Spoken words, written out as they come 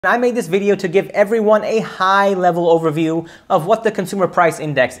I made this video to give everyone a high-level overview of what the Consumer Price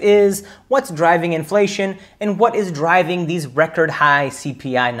Index is, what's driving inflation, and what is driving these record-high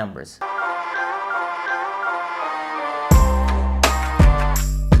CPI numbers.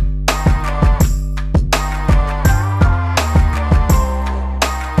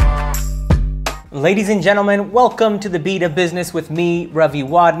 Ladies and gentlemen, welcome to the Beat of Business with me, Ravi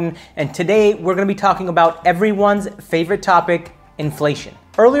Wadan, and today we're going to be talking about everyone's favorite topic, inflation.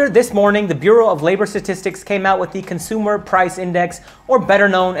 Earlier this morning, the Bureau of Labor Statistics came out with the Consumer Price Index, or better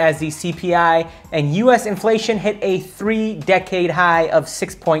known as the CPI, and U.S. inflation hit a three-decade high of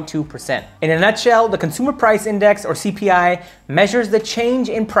 6.2%. In a nutshell, the Consumer Price Index, or CPI, measures the change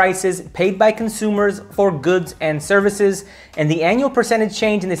in prices paid by consumers for goods and services, and the annual percentage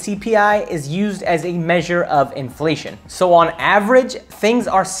change in the CPI is used as a measure of inflation. So on average, things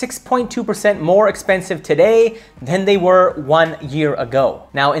are 6.2% more expensive today than they were 1 year ago.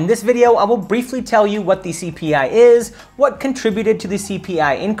 Now, in this video, I will briefly tell you what the CPI is, what contributed to the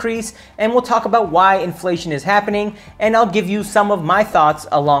CPI increase, and we'll talk about why inflation is happening, and I'll give you some of my thoughts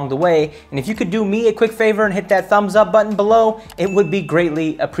along the way. And if you could do me a quick favor and hit that thumbs up button below, it would be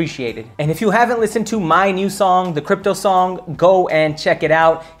greatly appreciated. And if you haven't listened to my new song, the crypto song, go and check it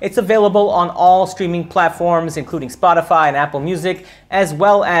out. It's available on all streaming platforms, including Spotify and Apple Music, as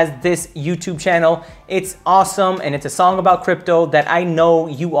well as this YouTube channel. It's awesome, and it's a song about crypto that I know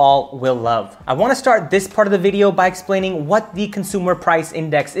you all will love. I want to start this part of the video by explaining what the Consumer Price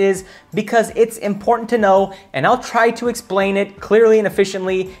Index is, because it's important to know, and I'll try to explain it clearly and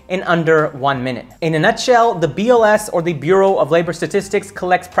efficiently in under 1 minute. In a nutshell, the BLS, or the Bureau of Labor Statistics,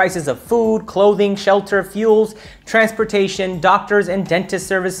 collects prices of food, clothing, shelter, fuels, transportation, doctors and dentist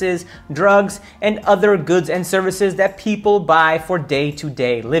services, drugs, and other goods and services that people buy for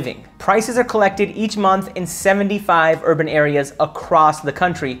day-to-day living. Prices are collected each month in 75 urban areas across the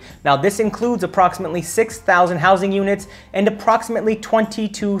country. Now, this includes approximately 6,000 housing units and approximately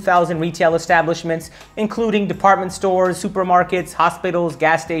 22,000 retail establishments, including department stores, supermarkets, hospitals,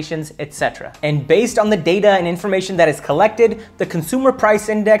 gas stations, etc. And based on the data and information that is collected, the Consumer Price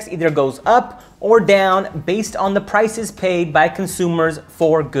Index either goes up or down based on the prices paid by consumers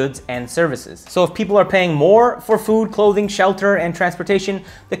for goods and services. So if people are paying more for food, clothing, shelter, and transportation,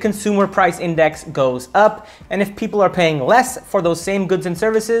 the Consumer Price Index goes up. And if people are paying less for those same goods and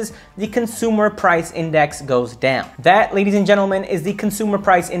services, the Consumer Price Index goes down. That, ladies and gentlemen, is the Consumer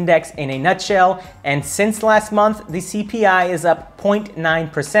Price Index in a nutshell. And since last month, the CPI is up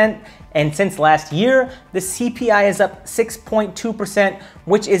 0.9%. And since last year, the CPI is up 6.2%,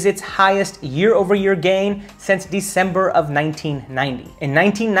 which is its highest year-over-year gain since December of 1990. In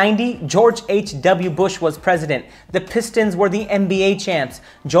 1990, George H.W. Bush was president. The Pistons were the NBA champs.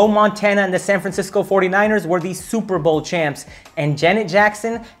 Joe Montana and the San Francisco 49ers were the Super Bowl champs. And Janet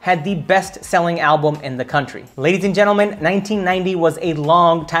Jackson had the best-selling album in the country. Ladies and gentlemen, 1990 was a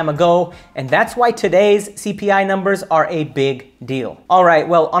long time ago, and that's why today's CPI numbers are a big deal. All right,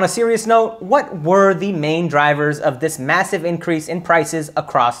 well, on a serious note, what were the main drivers of this massive increase in prices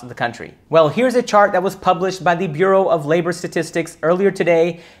across the country? Well, here's a chart that was published by the Bureau of Labor Statistics earlier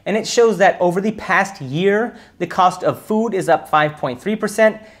today, and it shows that over the past year, the cost of food is up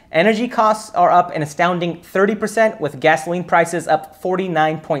 5.3%, energy costs are up an astounding 30%, with gasoline prices up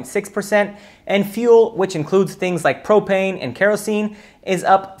 49.6%, and fuel, which includes things like propane and kerosene, is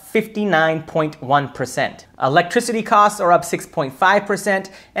up 59.1%. Electricity costs are up 6.5%,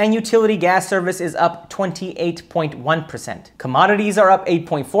 and utility gas service is up 28.1%. Commodities are up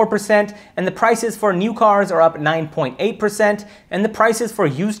 8.4%, and the prices for new cars are up 9.8%, and the prices for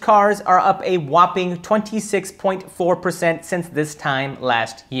used cars are up a whopping 26.4% since this time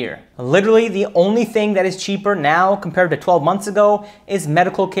last year. Literally, the only thing that is cheaper now compared to 12 months ago is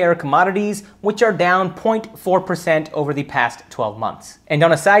medical care commodities, which are down 0.4% over the past 12 months. And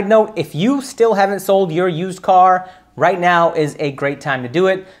on a side note, if you still haven't sold your used car, right now is a great time to do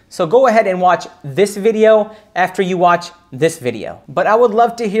it. So go ahead and watch this video after you watch this video. But I would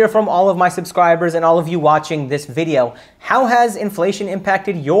love to hear from all of my subscribers and all of you watching this video. How has inflation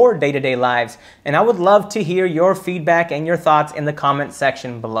impacted your day-to-day lives? And I would love to hear your feedback and your thoughts in the comment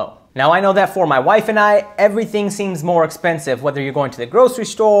section below. Now, I know that for my wife and I, everything seems more expensive, whether you're going to the grocery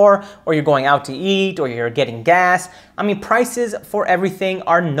store, or you're going out to eat, or you're getting gas. I mean, prices for everything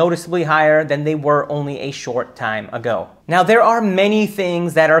are noticeably higher than they were only a short time ago. Now, there are many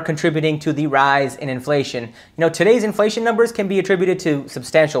things that are contributing to the rise in inflation. You know, today's inflation numbers can be attributed to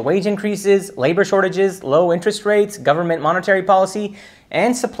substantial wage increases, labor shortages, low interest rates, government monetary policy,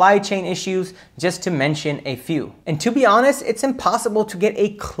 and supply chain issues, just to mention a few. And to be honest, it's impossible to get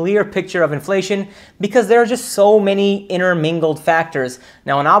a clear picture of inflation because there are just so many intermingled factors.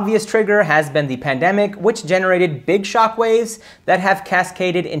 Now, an obvious trigger has been the pandemic, which generated big shock waves that have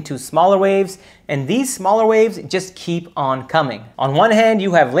cascaded into smaller waves, and these smaller waves just keep on coming. On one hand,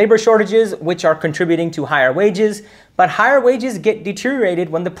 you have labor shortages, which are contributing to higher wages, but higher wages get deteriorated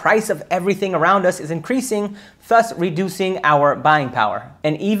when the price of everything around us is increasing, thus reducing our buying power.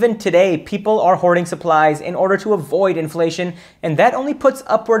 And even today, people are hoarding supplies in order to avoid inflation, and that only puts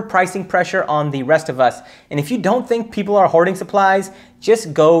upward pricing pressure on the rest of us. And if you don't think people are hoarding supplies,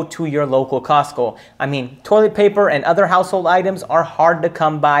 just go to your local Costco. I mean, toilet paper and other household items are hard to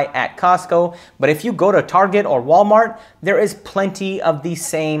come by at Costco, but if you go to Target or Walmart, there is plenty of the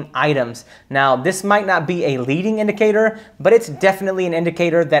same items. Now, this might not be a leading indicator, but it's definitely an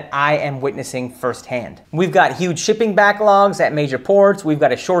indicator that I am witnessing firsthand. We've got huge shipping backlogs at major ports. We've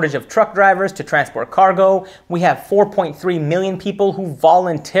got a shortage of truck drivers to transport cargo. We have 4.3 million people who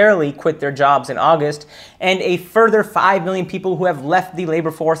voluntarily quit their jobs in August, and a further 5 million people who have left the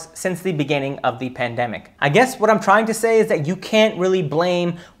labor force since the beginning of the pandemic. I guess what I'm trying to say is that you can't really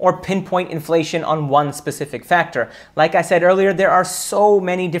blame or pinpoint inflation on one specific factor. Like I said earlier, there are so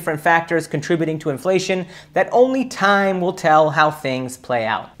many different factors contributing to inflation that only time will tell how things play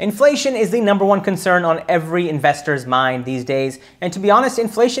out. Inflation is the #1 concern on every investor's mind these days, and to be honest,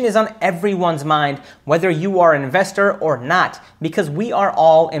 inflation is on everyone's mind, whether you are an investor or not, because we are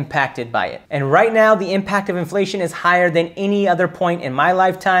all impacted by it. And right now, the impact of inflation is higher than any other point in my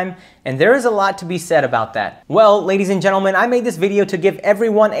lifetime, and there is a lot to be said about that. Well, ladies and gentlemen, I made this video to give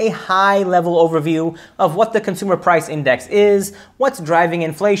everyone a high-level overview of what the Consumer Price Index is, what's driving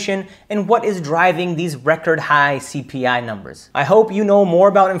inflation, and what is driving these record-high CPI numbers. I hope you know more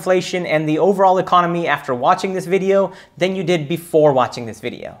about inflation and the overall economy after watching this video than you did before watching this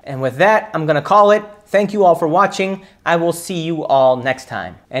video. And with that, I'm gonna call it. Thank you all for watching. I will see you all next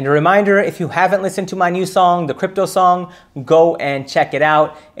time. And a reminder, if you haven't listened to my new song, The Crypto Song, go and check it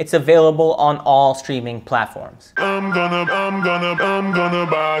out. It's available on all streaming platforms. I'm gonna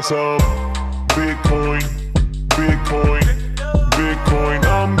buy some Bitcoin.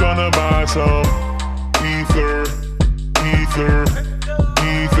 I'm gonna buy some Ether.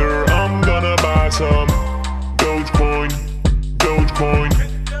 I'm gonna buy some Dogecoin.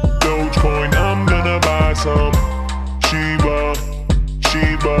 I'm gonna buy some Shiba.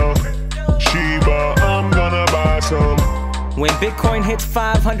 I'm gonna buy some. When Bitcoin hits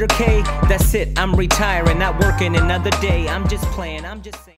 500K, that's it, I'm retiring, not working another day. I'm just playing, I'm just saying.